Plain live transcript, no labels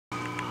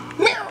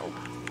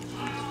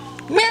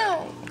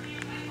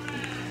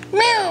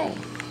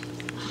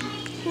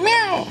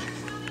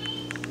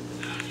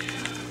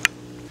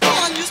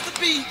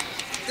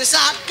the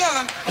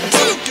shotgun. 2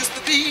 used to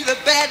be the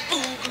bad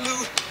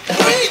boogaloo.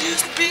 3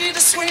 used to be the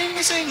swing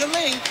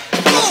sing-a-ling.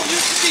 4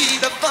 used to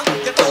be the funk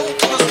you don't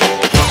trust.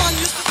 1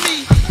 used to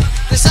be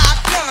the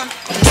shotgun.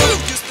 2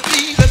 used to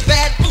be the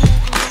bad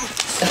boogaloo.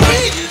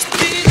 3 used to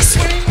be the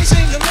swing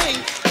sing-a-ling.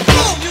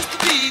 4 used to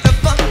be the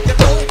funk you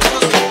don't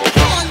trust.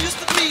 1 used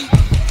to be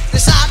the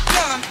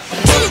shotgun.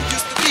 2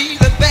 used to be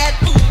the bad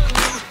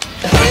boogaloo.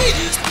 3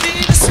 used to be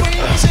the swing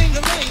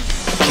sing-a-ling.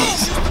 4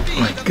 used to be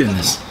My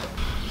goodness.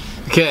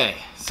 Okay,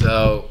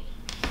 so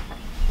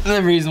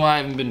the reason why I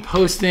haven't been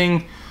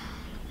posting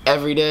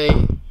every day,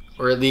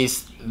 or at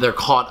least they're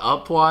caught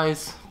up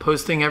wise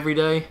posting every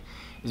day,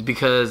 is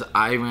because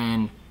I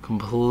ran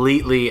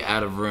completely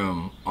out of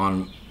room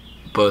on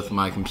both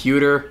my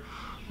computer,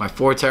 my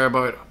 4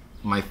 terabyte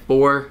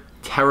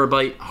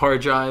hard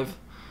drive,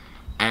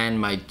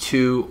 and my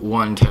 2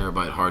 1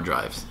 terabyte hard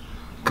drives.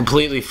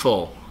 Completely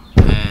full.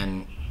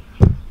 And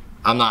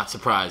I'm not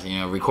surprised, you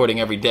know, recording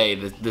every day,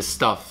 this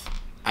stuff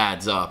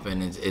adds up,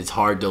 and it's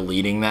hard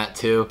deleting that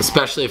too,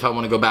 especially if I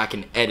want to go back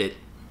and edit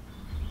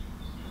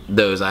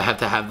those. I have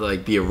to have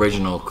like the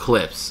original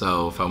clips,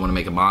 so if I want to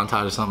make a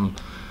montage or something,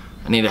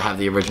 I need to have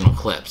the original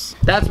clips.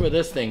 That's where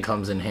this thing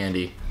comes in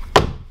handy.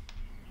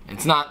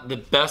 It's not the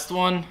best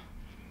one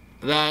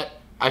that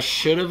I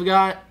should have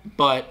got,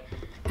 but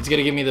it's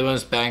gonna give me the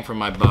most bang for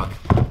my buck,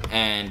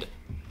 and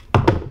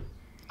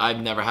I've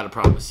never had a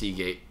problem with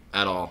Seagate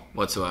at all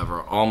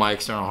whatsoever. All my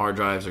external hard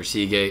drives are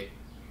Seagate.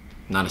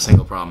 Not a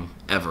single problem,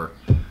 ever.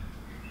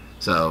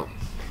 So,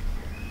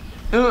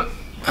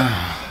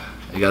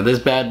 I got this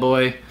bad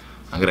boy.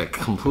 I'm gonna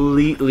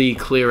completely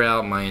clear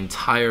out my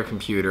entire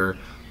computer,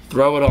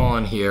 throw it all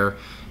in here,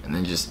 and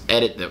then just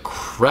edit the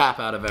crap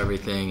out of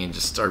everything and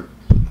just start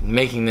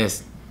making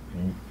this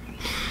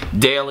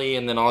daily,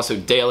 and then also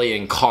daily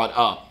and caught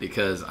up,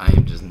 because I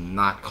am just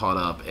not caught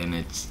up and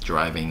it's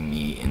driving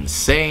me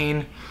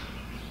insane.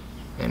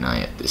 And I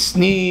have to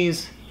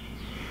sneeze.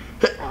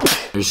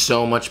 There's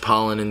so much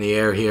pollen in the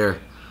air here.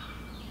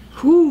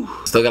 Whew.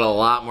 Still got a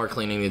lot more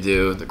cleaning to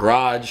do. The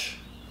garage,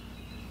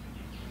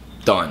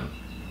 done.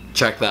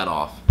 Check that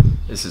off.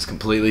 This is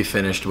completely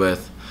finished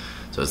with.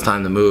 So it's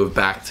time to move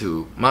back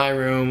to my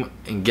room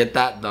and get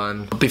that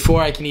done. But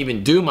before I can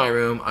even do my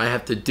room, I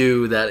have to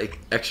do that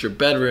extra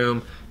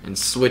bedroom and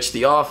switch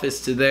the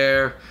office to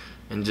there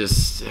and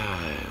just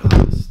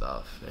all this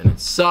stuff. And it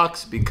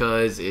sucks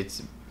because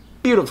it's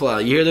beautiful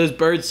out. You hear those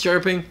birds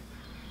chirping?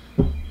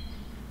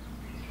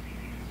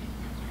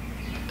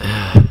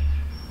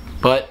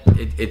 But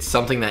it's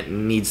something that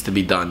needs to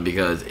be done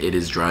because it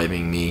is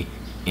driving me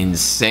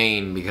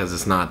insane because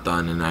it's not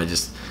done, and I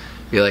just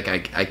feel like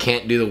I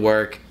can't do the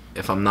work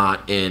if I'm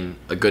not in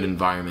a good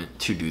environment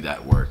to do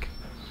that work.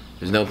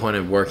 There's no point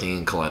in working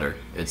in clutter.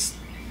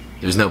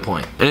 There's no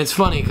point. And it's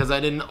funny because I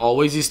didn't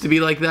always used to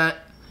be like that.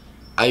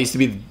 I used to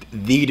be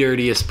the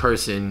dirtiest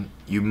person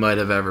you might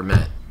have ever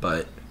met,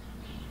 but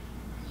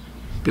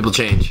people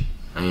change.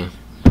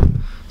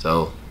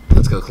 So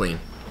let's go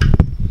clean.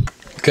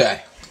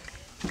 Okay.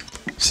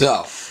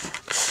 So,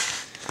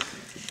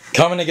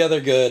 coming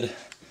together good.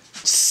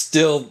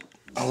 Still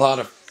a lot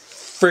of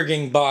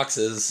frigging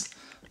boxes,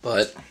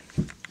 but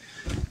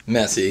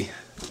messy.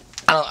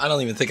 I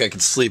don't even think I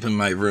could sleep in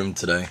my room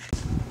today.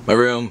 My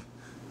room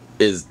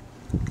is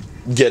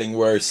getting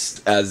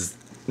worse as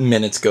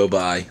minutes go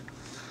by.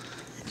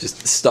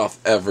 Just stuff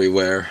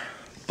everywhere.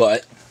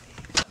 But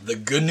the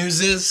good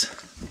news is,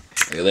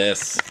 look at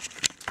this.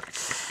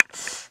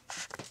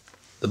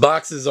 The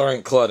boxes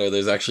aren't clutter.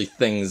 There's actually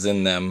things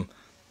in them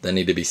that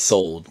need to be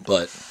sold,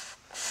 but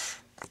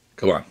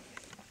come on.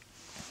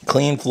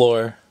 Clean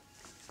floor,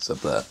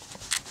 except that.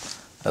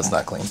 That's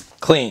not clean.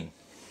 Clean,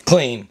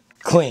 clean,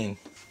 clean.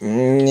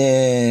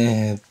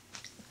 Yeah,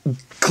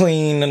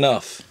 clean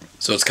enough.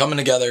 So it's coming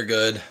together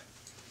good.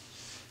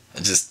 I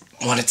just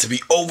want it to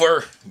be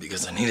over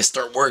because I need to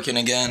start working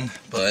again,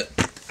 but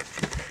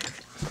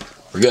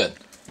we're good.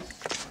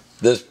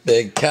 This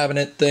big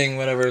cabinet thing,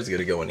 whatever, is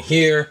gonna go in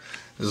here.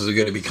 This is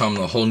gonna become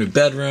the whole new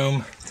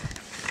bedroom.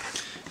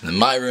 And then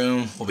my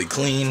room will be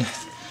clean.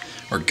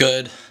 We're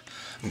good.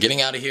 I'm getting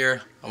out of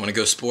here. I want to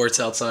go sports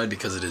outside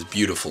because it is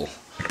beautiful.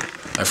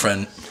 My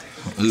friend,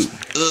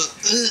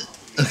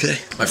 okay.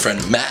 My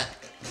friend Matt,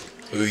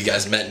 who you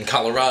guys met in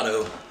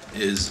Colorado,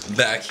 is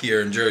back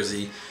here in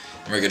Jersey,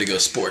 and we're gonna go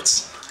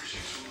sports.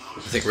 I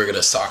think we're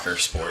gonna soccer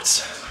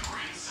sports.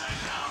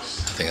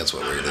 I think that's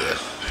what we're gonna do.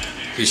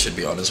 He should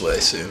be on his way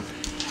soon.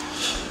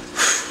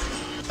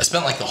 I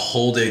spent like the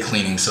whole day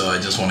cleaning, so I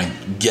just want to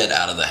get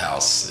out of the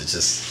house. It's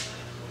just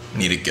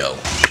need to go.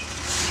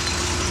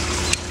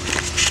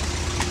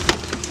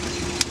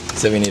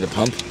 So we need a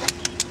pump?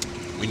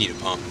 We need a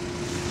pump.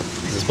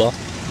 Is this ball?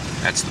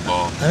 That's the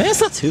ball. I mean,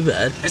 it's not too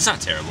bad. It's not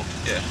terrible.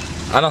 Yeah.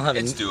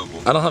 It's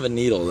doable. I don't have a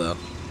needle though.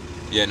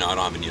 Yeah, no, I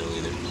don't have a needle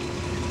either.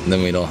 And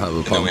then we don't have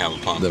a pump. And then we have a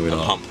pump. Then we a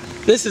don't. pump.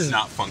 This is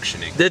not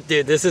functioning. Dude,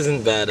 this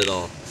isn't bad at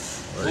all.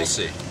 Like, we'll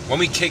see. When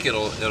we kick it,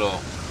 we'll know.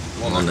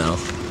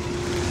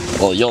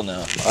 Well, you'll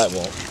know. I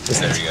won't.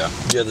 There you go.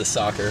 You're the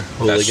soccer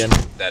hooligan.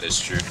 That is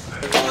true.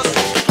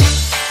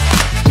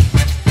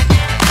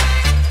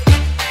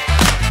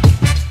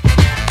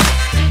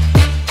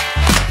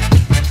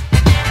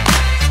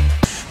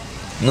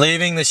 I'm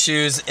leaving the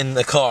shoes in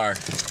the car.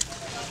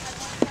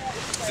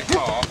 The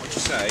car, what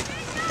you say?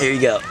 Here you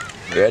go.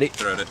 You ready?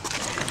 Throw it.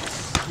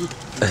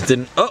 I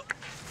didn't. Oh!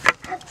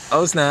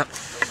 Oh snap.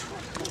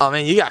 Oh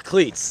man, you got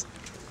cleats.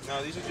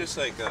 No, these are just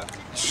like,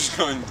 just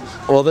going.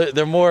 Well,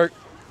 they're more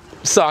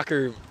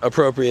soccer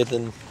appropriate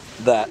than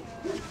that.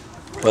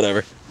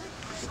 Whatever.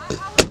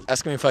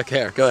 Ask me if I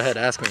care. Go ahead,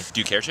 ask me.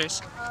 Do you care,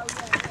 Chase?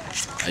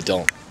 I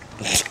don't.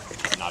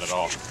 Not at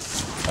all.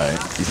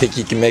 Alright. You think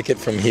you can make it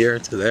from here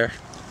to there?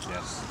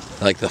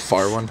 Yes. Like the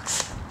far one?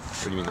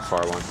 What do you mean the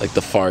far one? Like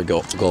the far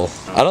goal.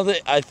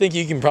 I think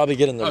you can probably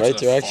get in the right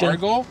direction. Far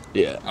goal?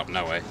 Yeah. Oh,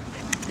 no way.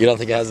 You don't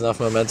think it has enough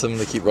momentum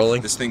to keep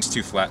rolling? This thing's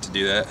too flat to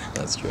do that.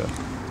 That's true.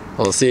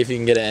 Well, let's see if you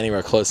can get it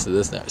anywhere close to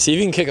this now. See if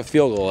you can kick a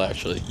field goal,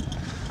 actually.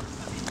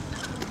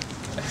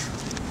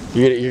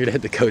 You're gonna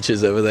hit the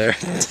coaches over there.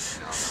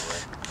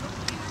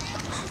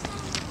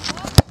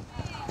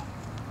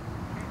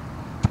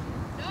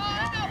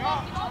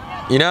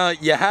 You know,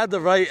 you had the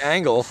right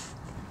angle.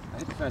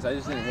 I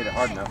just didn't hit it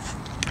hard enough.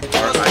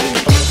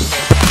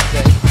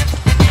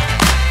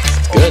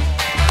 Good.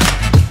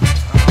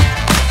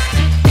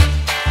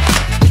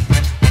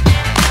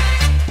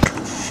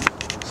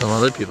 Some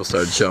other people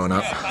started showing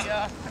up.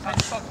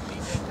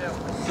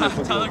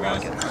 Tyler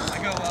goes, I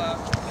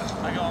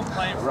go and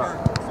play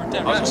for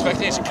Denver. I was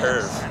expecting it's a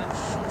curve.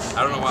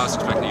 I don't know why I was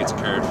expecting it's a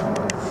curve.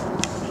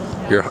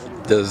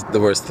 That was the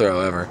worst throw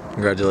ever.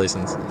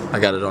 Congratulations. I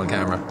got it on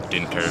camera.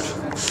 Didn't curve.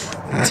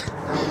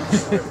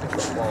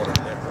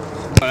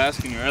 I was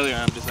asking you earlier,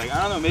 I'm just like,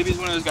 I don't know, maybe he's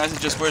one of those guys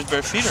that just wears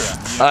bare feet around.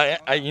 You know?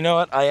 You know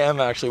what? I am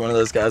actually one of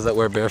those guys that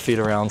wear bare feet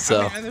around,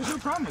 so. I mean, and there's no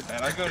problem with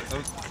that. I go,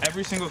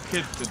 every single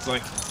kid that's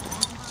like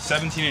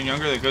 17 and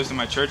younger that goes to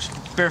my church,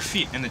 bare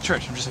feet in the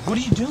church. I'm just like, what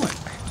are you doing?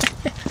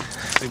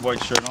 Big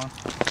white shirt on.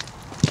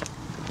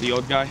 The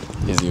old guy.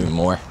 He's even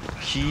more.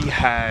 He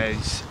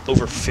has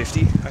over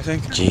 50, I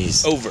think.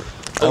 Jeez. Over.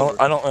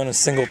 I don't own a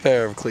single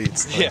pair of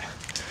cleats. Yeah.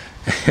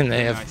 And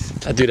they have, Nice.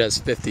 that dude has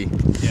 50.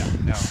 Yeah.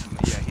 No.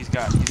 Yeah. He's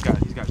got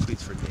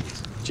cleats for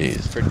days.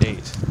 Jeez. For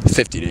days.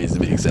 50 days to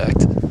be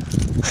exact.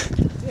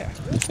 Yeah.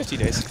 50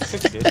 days.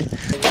 50 days.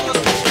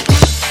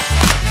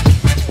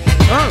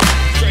 Oh!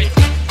 Great.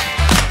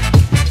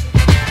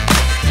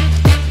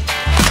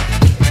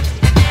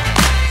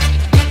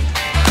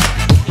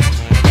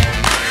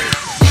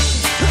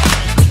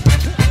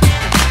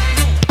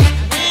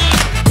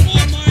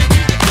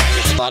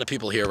 A lot of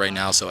people here right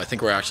now, so I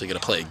think we're actually going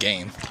to play a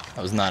game.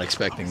 I was not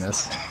expecting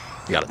this.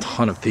 We got a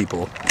ton of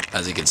people,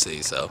 as you can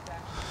see, so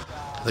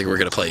I think we're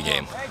going to play a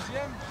game.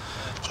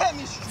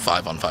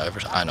 5 on 5 or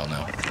something, I don't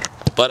know.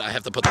 But I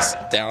have to put this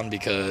down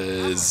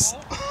because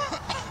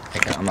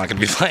I'm not going to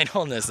be playing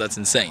on this. That's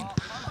insane.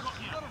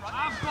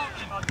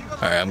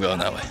 Alright, I'm going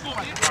that way.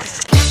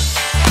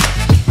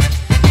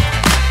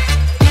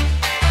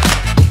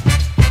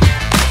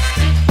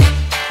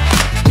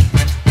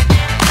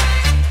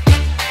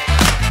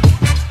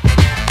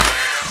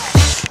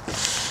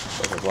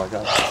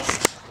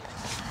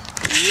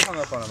 You hung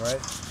up on him,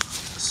 right?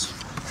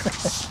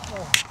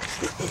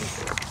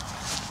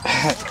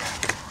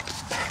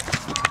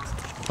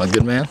 My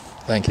good man.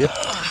 Thank you.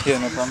 Yeah,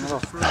 no problem at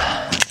all.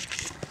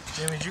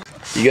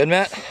 You good,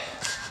 Matt?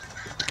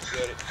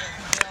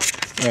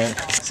 All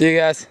right. See you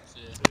guys.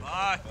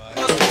 Bye.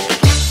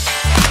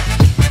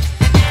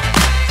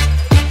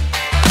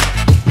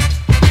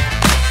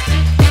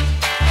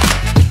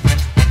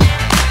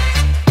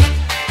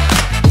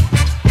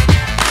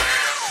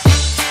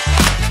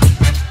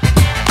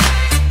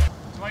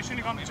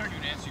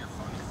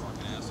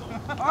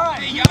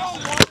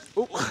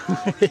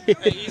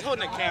 Hey, he's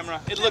holding a camera.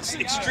 It looks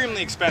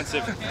extremely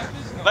expensive.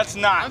 Let's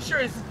not. I'm sure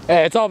it's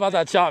Hey, it's all about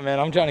that shot, man.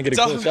 I'm trying to get a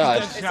cool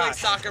shot. It's like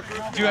soccer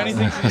proof. Do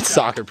anything. It's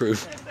soccer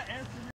proof.